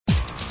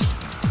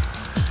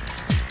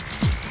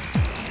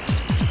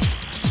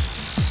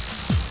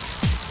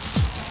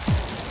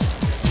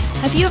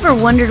Have you ever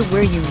wondered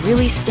where you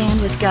really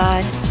stand with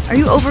God? Are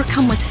you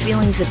overcome with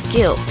feelings of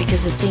guilt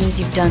because of things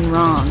you've done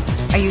wrong?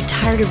 Are you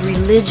tired of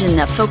religion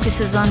that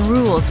focuses on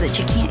rules that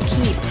you can't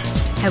keep?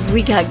 Have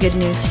we got good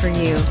news for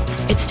you?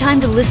 It's time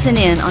to listen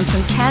in on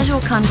some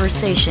casual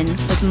conversation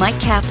with Mike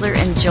Kapler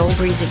and Joel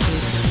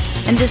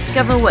Brueseke and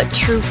discover what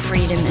true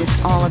freedom is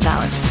all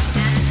about.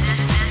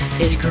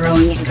 This is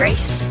Growing in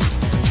Grace.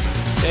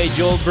 Hey,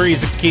 Joel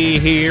Brueseke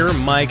here,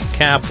 Mike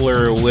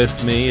Kapler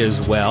with me as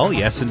well.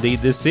 Yes,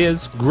 indeed, this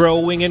is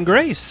Growing in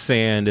Grace,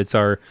 and it's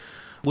our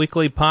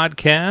weekly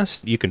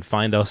podcast. You can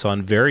find us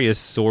on various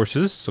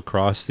sources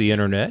across the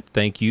internet.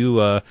 Thank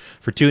you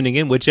for tuning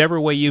in.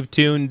 Whichever way you've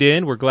tuned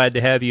in, we're glad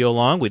to have you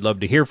along. We'd love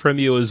to hear from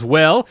you as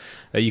well.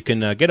 You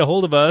can get a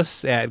hold of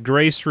us at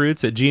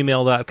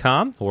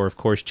graceroots@gmail.com, or, of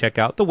course, check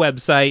out the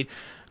website,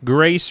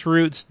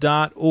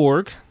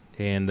 graceroots.org.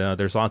 And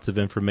there's lots of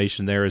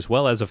information there, as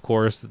well as, of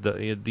course,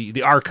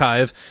 the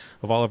archive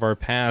of all of our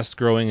past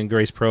Growing in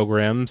Grace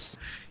programs.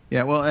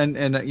 Yeah, well,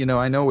 and you know,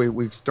 I know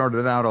we've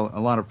started out a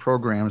lot of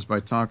programs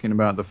by talking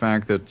about the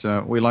fact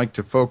that we like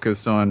to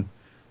focus on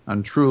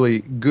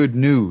truly good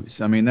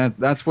news. I mean,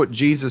 that's what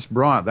Jesus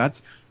brought.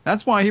 That's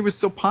why he was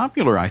so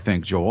popular, I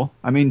think, Joel.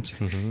 I mean,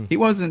 he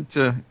was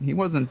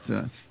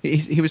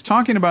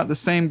talking about the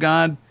same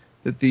God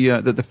that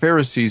the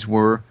Pharisees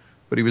were.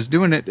 But he was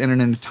doing it in an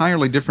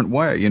entirely different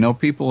way. You know,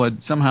 people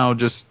had somehow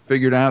just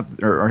figured out,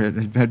 or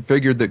had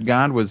figured that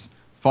God was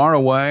far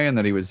away and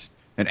that he was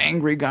an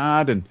angry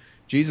God. And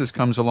Jesus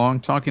comes along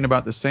talking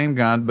about the same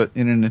God, but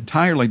in an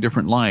entirely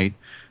different light.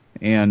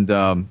 And,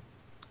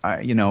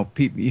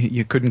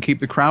 you couldn't keep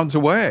the crowds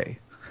away.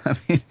 I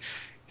mean,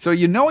 so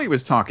you know he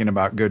was talking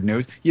about good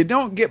news. You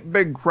don't get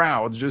big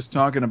crowds just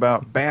talking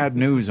about bad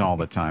news all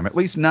the time, at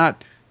least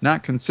not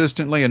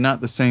consistently, and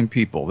not the same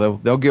people.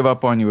 They'll give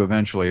up on you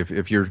eventually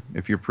if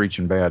you're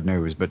preaching bad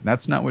news. But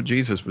that's not what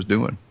Jesus was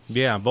doing.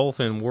 Yeah, both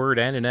in word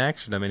and in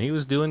action. I mean, he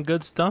was doing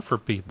good stuff for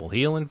people,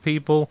 healing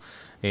people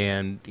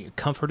and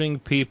comforting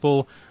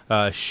people,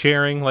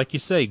 sharing, like you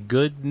say,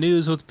 good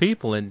news with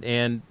people.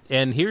 And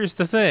here's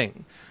the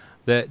thing,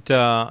 that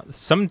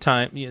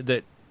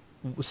that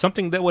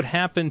something that would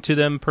happen to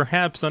them,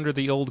 perhaps under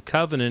the old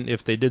covenant,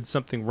 if they did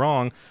something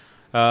wrong,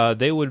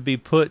 they would be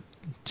put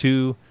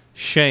to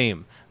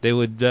shame. They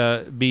would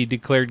be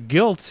declared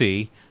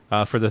guilty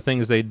for the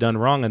things they'd done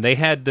wrong, and they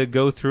had to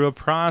go through a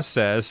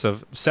process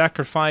of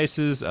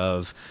sacrifices,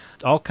 of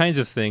all kinds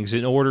of things,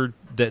 in order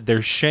that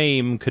their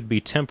shame could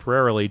be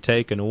temporarily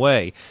taken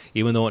away,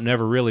 even though it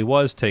never really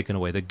was taken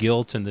away. The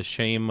guilt and the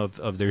shame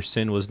of their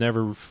sin was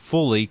never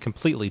fully,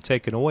 completely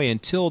taken away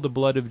until the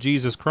blood of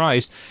Jesus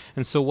Christ.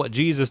 And so what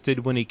Jesus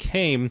did when he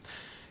came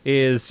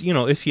is, you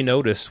know, if you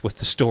notice with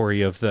the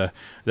story of the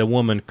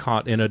woman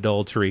caught in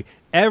adultery,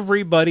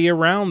 everybody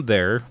around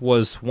there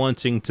was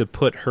wanting to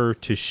put her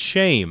to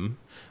shame.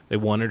 They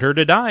wanted her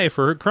to die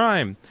for her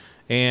crime.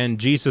 And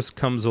Jesus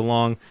comes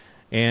along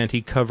and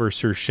he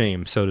covers her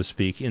shame, so to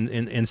speak.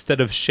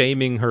 Instead of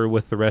shaming her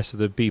with the rest of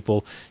the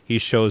people, he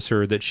shows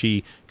her that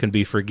she can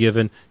be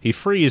forgiven. He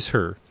frees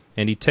her.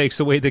 And he takes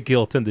away the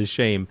guilt and the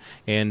shame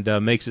and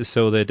makes it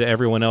so that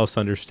everyone else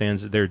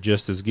understands that they're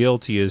just as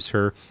guilty as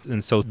her.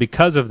 And so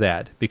because of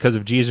that, because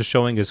of Jesus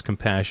showing his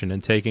compassion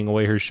and taking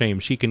away her shame,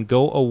 she can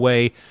go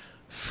away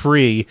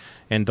free.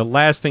 And the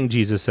last thing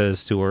Jesus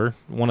says to her,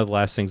 one of the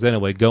last things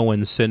anyway, go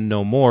and sin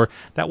no more.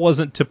 That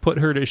wasn't to put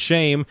her to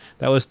shame.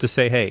 That was to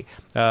say, hey,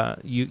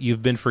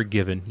 you've been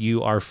forgiven.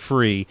 You are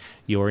free.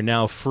 You are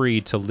now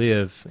free to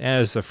live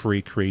as a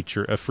free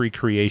creature, a free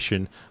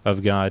creation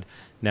of God.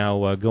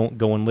 Now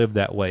go and live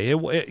that way.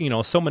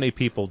 So many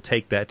people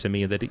take that to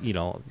mean that,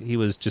 he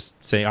was just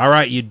saying, all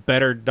right, you'd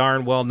better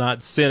darn well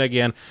not sin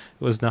again.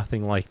 It was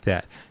nothing like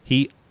that.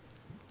 He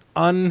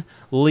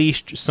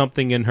unleashed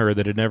something in her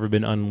that had never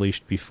been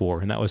unleashed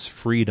before, and that was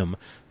freedom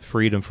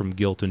from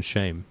guilt and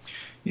shame.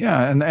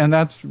 Yeah, and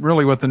that's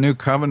really what the new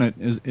covenant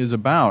is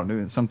about.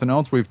 Something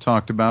else we've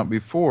talked about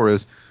before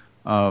is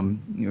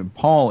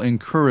Paul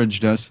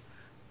encouraged us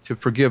to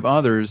forgive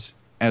others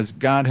as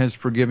God has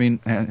forgiven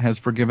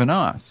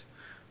us.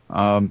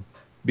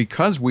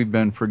 Because we've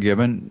been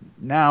forgiven,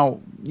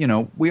 now,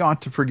 we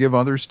ought to forgive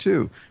others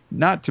too.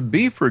 Not to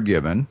be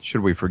forgiven,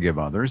 should we forgive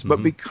others,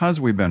 but because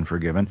we've been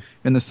forgiven,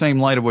 in the same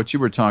light of what you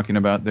were talking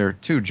about there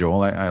too,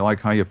 Joel. I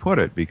like how you put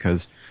it,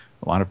 because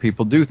a lot of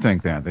people do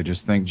think that. They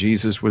just think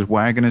Jesus was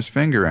wagging his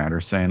finger at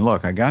her, saying,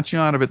 look, I got you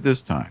out of it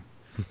this time,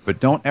 but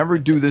don't ever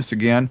do this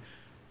again.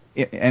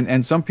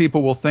 And some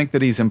people will think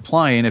that he's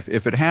implying,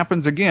 if it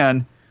happens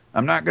again,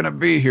 I'm not going to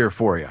be here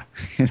for you.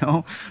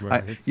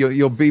 Right.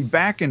 You'll be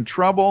back in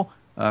trouble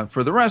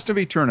for the rest of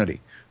eternity.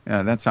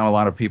 That's how a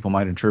lot of people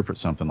might interpret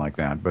something like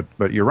that.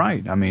 But you're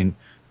right. I mean,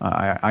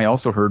 I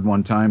also heard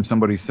one time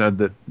somebody said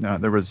that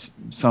there was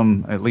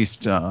some, at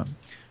least,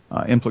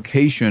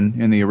 implication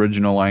in the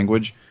original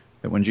language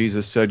that when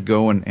Jesus said,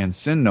 go and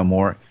sin no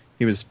more,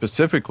 he was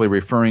specifically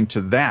referring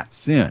to that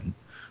sin.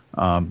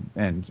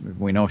 And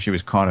we know she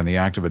was caught in the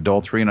act of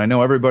adultery. And I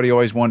know everybody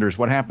always wonders,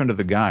 what happened to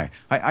the guy?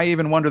 I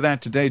even wonder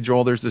that today,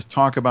 Joel. There's this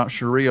talk about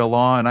Sharia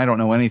law, and I don't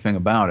know anything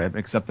about it,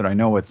 except that I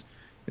know it's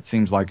it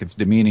seems like it's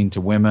demeaning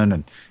to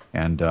women,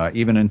 and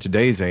even in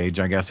today's age,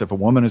 I guess if a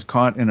woman is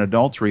caught in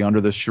adultery under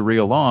the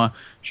Sharia law,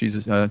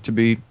 she's to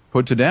be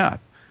put to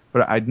death.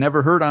 But I'd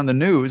never heard on the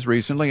news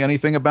recently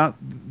anything about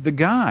the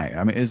guy.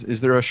 I mean,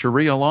 is there a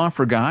Sharia law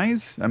for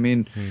guys? I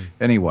mean,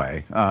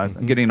 anyway,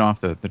 getting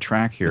off the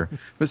track here.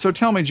 But so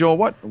tell me,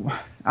 Joel,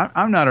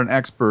 I'm not an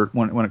expert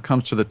when it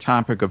comes to the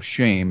topic of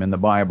shame in the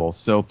Bible.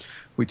 So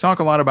we talk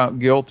a lot about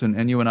guilt,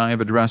 and you and I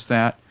have addressed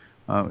that.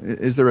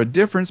 Is there a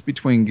difference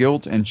between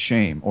guilt and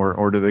shame,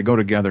 or do they go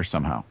together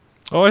somehow?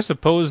 Oh, I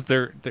suppose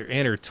they're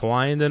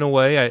intertwined in a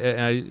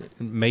way.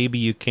 Maybe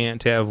you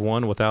can't have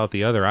one without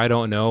the other. I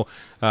don't know,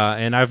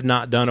 and I've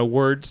not done a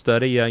word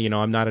study.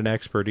 I'm not an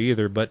expert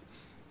either. But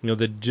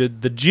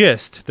the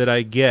gist that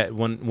I get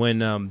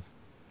when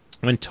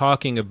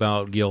talking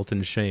about guilt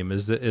and shame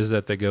is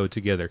that they go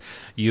together.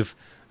 You've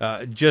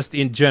just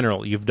in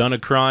general, you've done a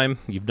crime,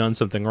 you've done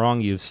something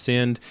wrong, you've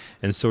sinned,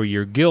 and so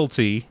you're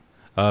guilty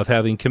of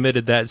having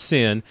committed that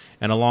sin,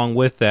 and along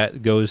with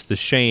that goes the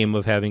shame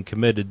of having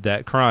committed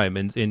that crime,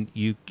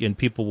 and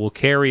people will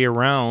carry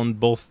around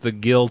both the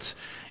guilt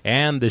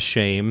and the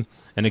shame,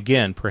 and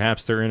again,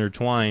 perhaps they're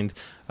intertwined,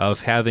 of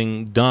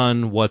having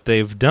done what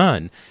they've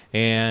done.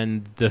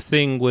 And the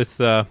thing with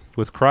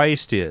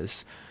Christ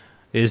is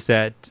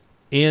that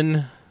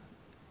in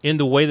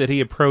the way that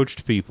he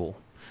approached people,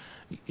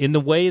 in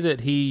the way that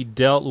he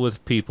dealt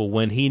with people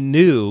when he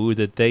knew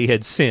that they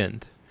had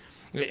sinned.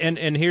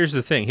 And here's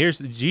the thing.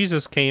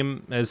 Jesus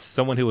came as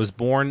someone who was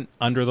born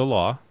under the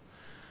law.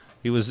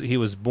 He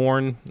was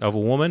born of a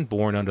woman,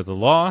 born under the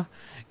law,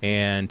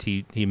 and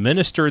he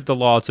ministered the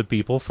law to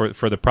people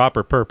for the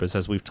proper purpose,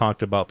 as we've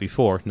talked about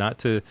before, not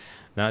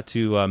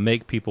to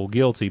make people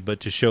guilty, but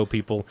to show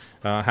people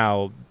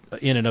how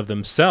in and of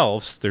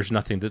themselves there's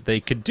nothing that they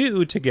could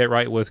do to get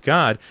right with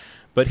God.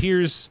 But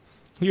here's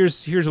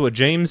what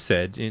James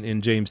said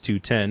in James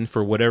 2:10,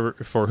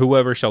 for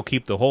whoever shall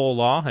keep the whole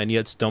law and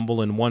yet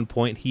stumble in one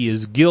point, he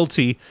is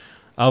guilty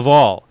of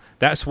all.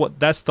 That's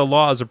the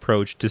law's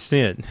approach to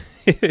sin.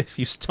 If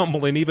you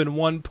stumble in even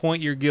one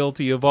point, you're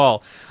guilty of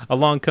all.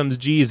 Along comes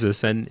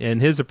Jesus and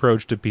his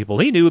approach to people.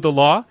 He knew the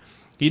law.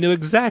 He knew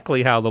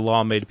exactly how the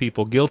law made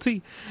people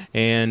guilty,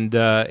 and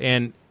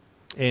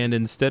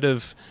instead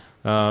of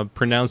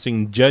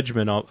pronouncing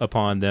judgment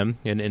upon them,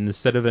 and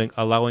instead of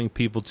allowing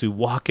people to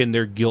walk in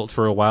their guilt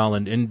for a while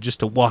and just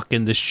to walk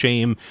in the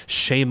shame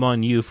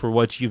on you for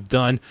what you've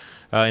done,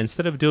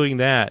 instead of doing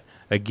that,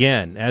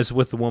 again, as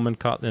with the woman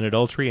caught in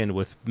adultery and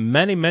with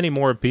many, many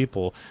more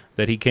people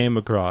that he came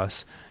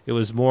across, it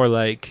was more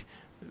like,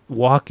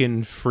 walk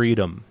in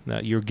freedom.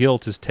 Your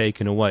guilt is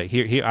taken away.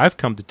 Here, I've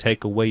come to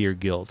take away your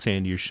guilt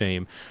and your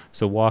shame.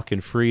 So walk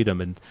in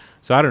freedom. And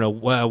so I don't know.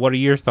 What are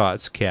your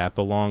thoughts, Cap,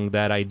 along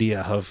that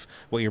idea of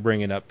what you're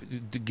bringing up?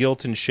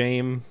 Guilt and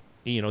shame.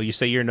 You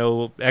say you're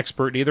no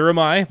expert, neither am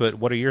I. But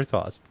what are your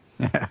thoughts?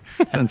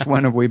 Since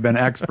when have we been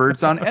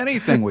experts on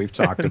anything we've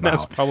talked about?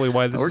 That's probably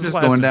why this We're is just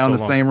going down so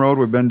the long. same road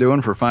we've been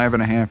doing for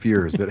 5.5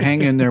 years. But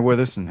hang in there with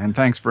us, and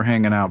thanks for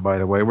hanging out, by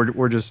the way.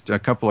 We're just a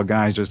couple of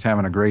guys just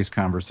having a grace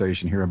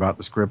conversation here about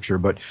the Scripture.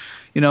 But,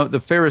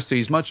 the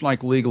Pharisees, much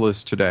like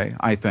legalists today,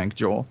 I think,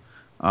 Joel,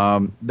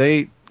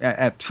 they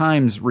at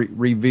times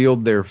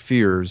revealed their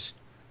fears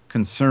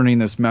concerning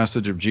this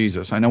message of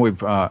Jesus. I know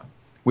we've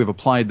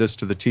applied this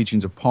to the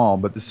teachings of Paul,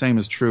 but the same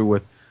is true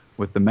with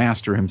the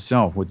Master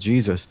himself, with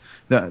Jesus.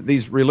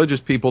 These religious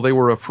people, they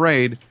were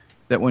afraid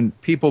that when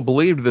people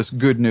believed this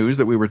good news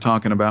that we were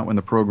talking about when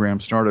the program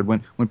started,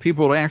 when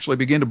people would actually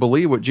begin to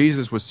believe what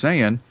Jesus was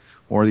saying,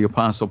 or the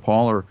Apostle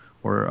Paul,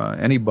 or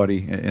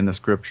anybody in the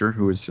Scripture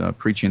who is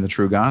preaching the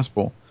true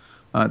gospel,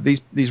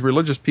 these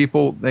religious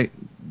people,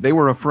 they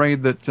were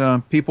afraid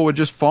that people would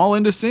just fall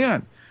into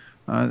sin,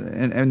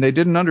 and they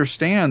didn't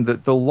understand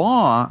that the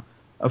law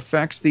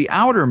affects the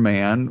outer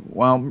man,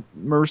 while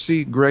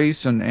mercy,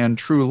 grace, and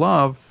true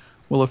love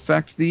will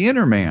affect the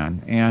inner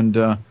man.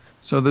 And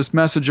so this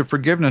message of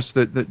forgiveness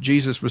that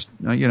Jesus was,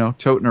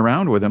 toting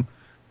around with him,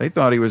 they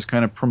thought he was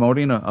kind of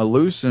promoting a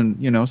loose and,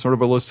 sort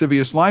of a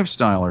lascivious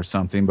lifestyle or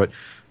something.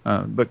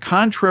 But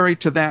contrary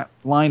to that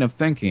line of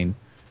thinking,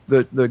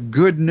 the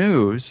good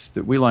news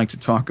that we like to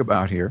talk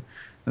about here,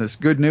 this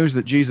good news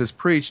that Jesus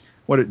preached,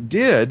 what it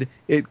did,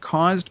 it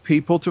caused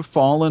people to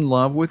fall in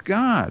love with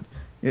God.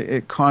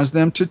 It caused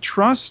them to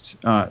trust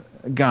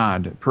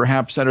God,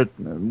 perhaps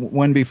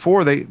when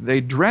before they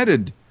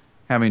dreaded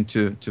having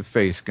to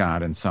face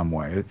God in some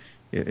way.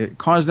 It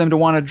caused them to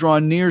want to draw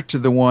near to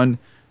the one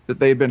that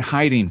they'd been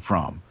hiding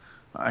from.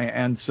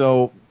 And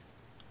so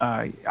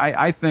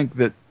I think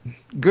that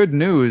good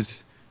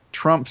news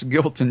trumps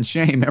guilt and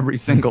shame every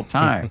single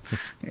time.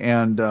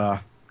 And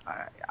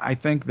I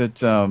think that,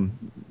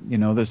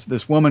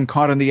 this woman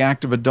caught in the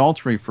act of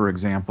adultery, for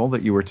example,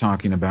 that you were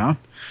talking about,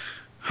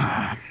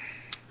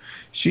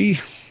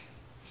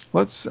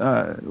 let's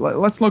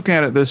look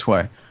at it this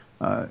way.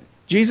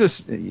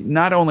 Jesus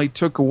not only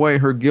took away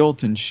her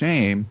guilt and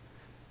shame,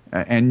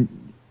 and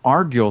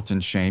our guilt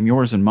and shame,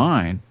 yours and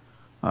mine,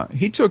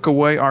 he took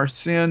away our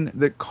sin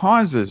that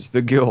causes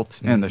the guilt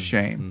and the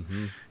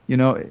shame.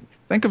 Mm-hmm.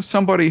 Think of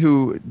somebody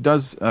who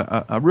does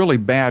a really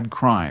bad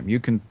crime. You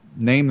can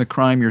name the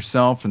crime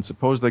yourself, and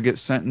suppose they get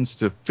sentenced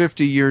to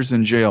 50 years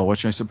in jail,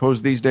 which I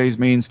suppose these days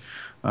means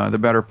the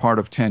better part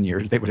of 10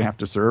 years they would have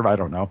to serve. I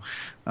don't know.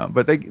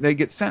 But they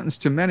get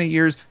sentenced to many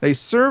years. They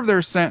serve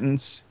their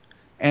sentence,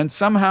 and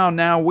somehow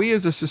now we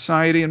as a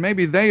society, and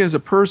maybe they as a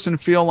person,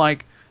 feel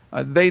like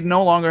they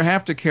no longer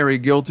have to carry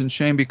guilt and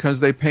shame because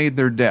they paid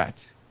their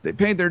debt. They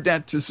paid their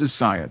debt to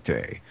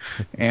society.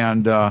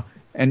 And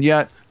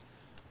yet,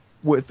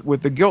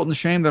 with the guilt and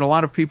shame that a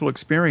lot of people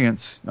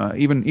experience,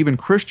 even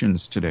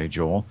Christians today,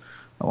 Joel,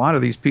 a lot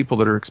of these people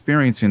that are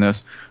experiencing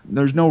this,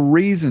 there's no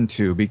reason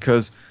to,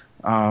 because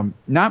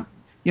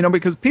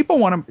because people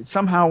want to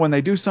somehow, when they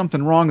do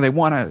something wrong, they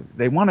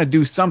want to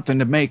do something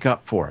to make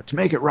up for it, to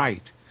make it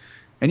right.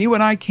 And you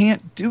and I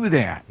can't do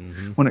that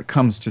when it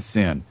comes to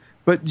sin.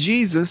 But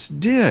Jesus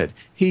did.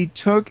 He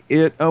took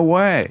it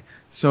away.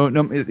 So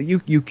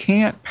you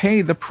can't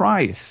pay the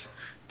price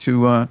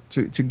to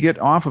get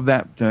off of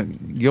that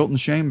guilt and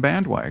shame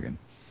bandwagon.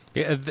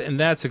 Yeah, and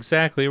that's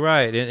exactly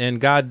right. And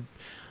God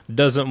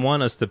doesn't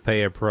want us to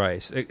pay a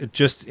price.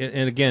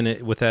 And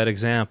again, with that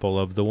example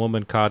of the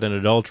woman caught in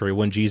adultery,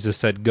 when Jesus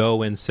said,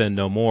 "Go and sin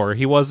no more,"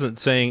 he wasn't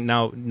saying,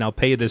 now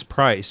pay this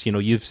price.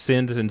 You've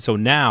sinned, and so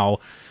now,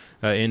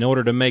 in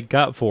order to make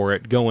up for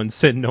it, go and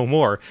sin no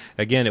more.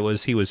 Again,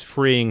 he was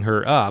freeing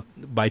her up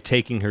by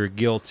taking her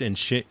guilt and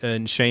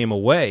shame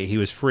away. He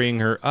was freeing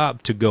her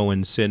up to go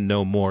and sin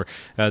no more.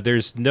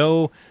 There's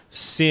no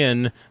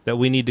sin that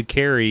we need to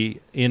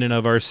carry in and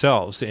of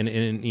ourselves,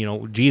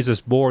 and Jesus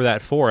bore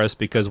that for us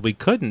because we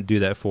couldn't do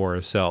that for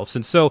ourselves.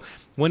 And so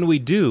when we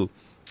do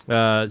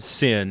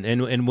sin,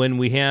 and when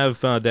we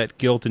have that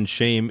guilt and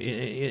shame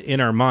in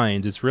our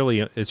minds, it's really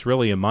a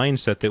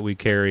mindset that we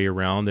carry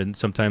around, and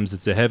sometimes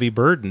it's a heavy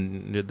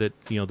burden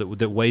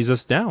that weighs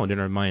us down in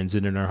our minds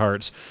and in our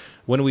hearts.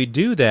 When we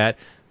do that,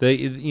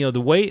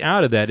 the way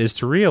out of that is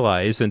to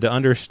realize and to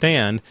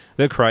understand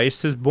that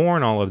Christ has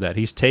borne all of that.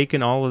 He's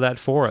taken all of that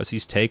for us.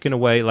 He's taken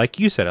away, like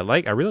you said,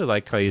 I really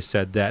like how you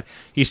said that.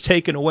 He's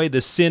taken away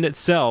the sin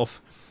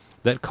itself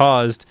that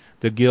caused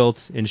the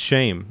guilt and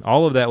shame.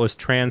 All of that was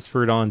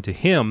transferred on to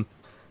him.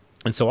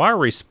 And so our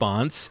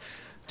response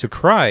to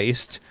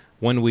Christ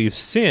when we've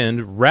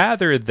sinned,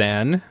 rather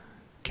than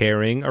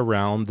carrying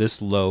around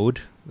this load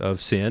of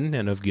sin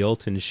and of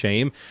guilt and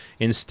shame,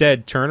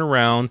 instead turn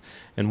around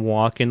and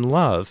walk in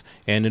love.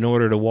 And in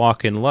order to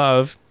walk in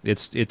love,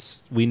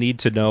 we need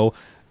to know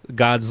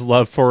God's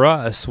love for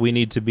us. We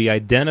need to be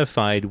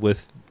identified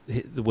with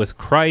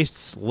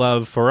Christ's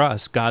love for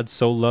us. God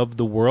so loved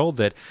the world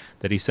that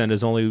he sent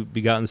his only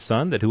begotten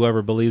Son, that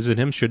whoever believes in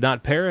him should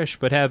not perish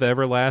but have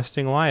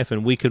everlasting life.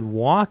 And we could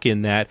walk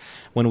in that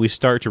when we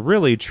start to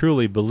really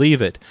truly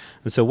believe it.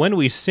 And so when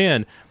we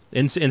sin,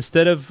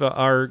 instead of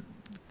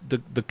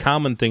the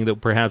common thing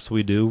that perhaps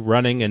we do,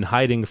 running and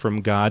hiding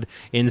from God,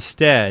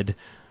 instead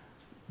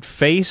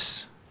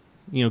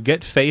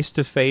get face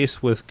to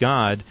face with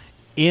God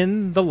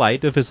in the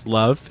light of his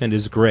love and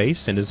his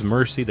grace and his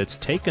mercy that's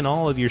taken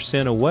all of your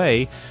sin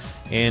away,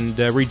 and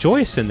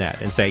rejoice in that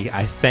and say,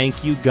 I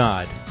thank you,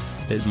 God,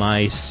 that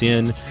my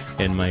sin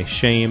and my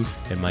shame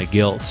and my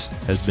guilt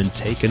has been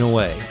taken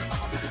away.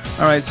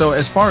 All right, so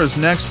as far as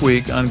next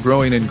week on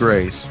Growing in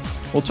Grace,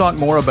 we'll talk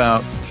more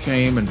about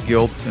shame and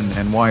guilt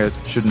and why it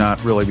should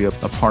not really be a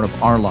part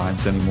of our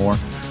lives anymore.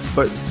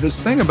 But this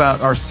thing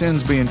about our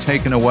sins being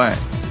taken away,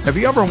 have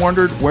you ever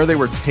wondered where they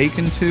were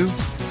taken to?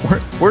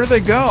 Where do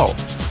they go?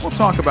 We'll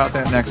talk about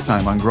that next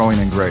time on Growing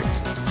in Grace.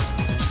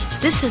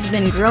 This has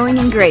been Growing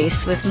in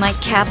Grace with Mike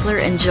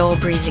Kapler and Joel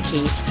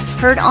Brieseke,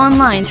 heard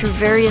online through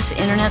various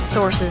internet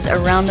sources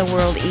around the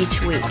world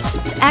each week.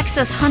 To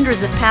access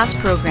hundreds of past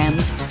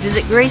programs,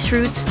 visit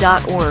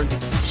graceroots.org.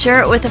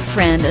 Share it with a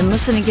friend and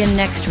listen again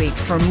next week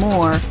for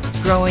more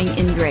Growing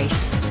in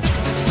Grace.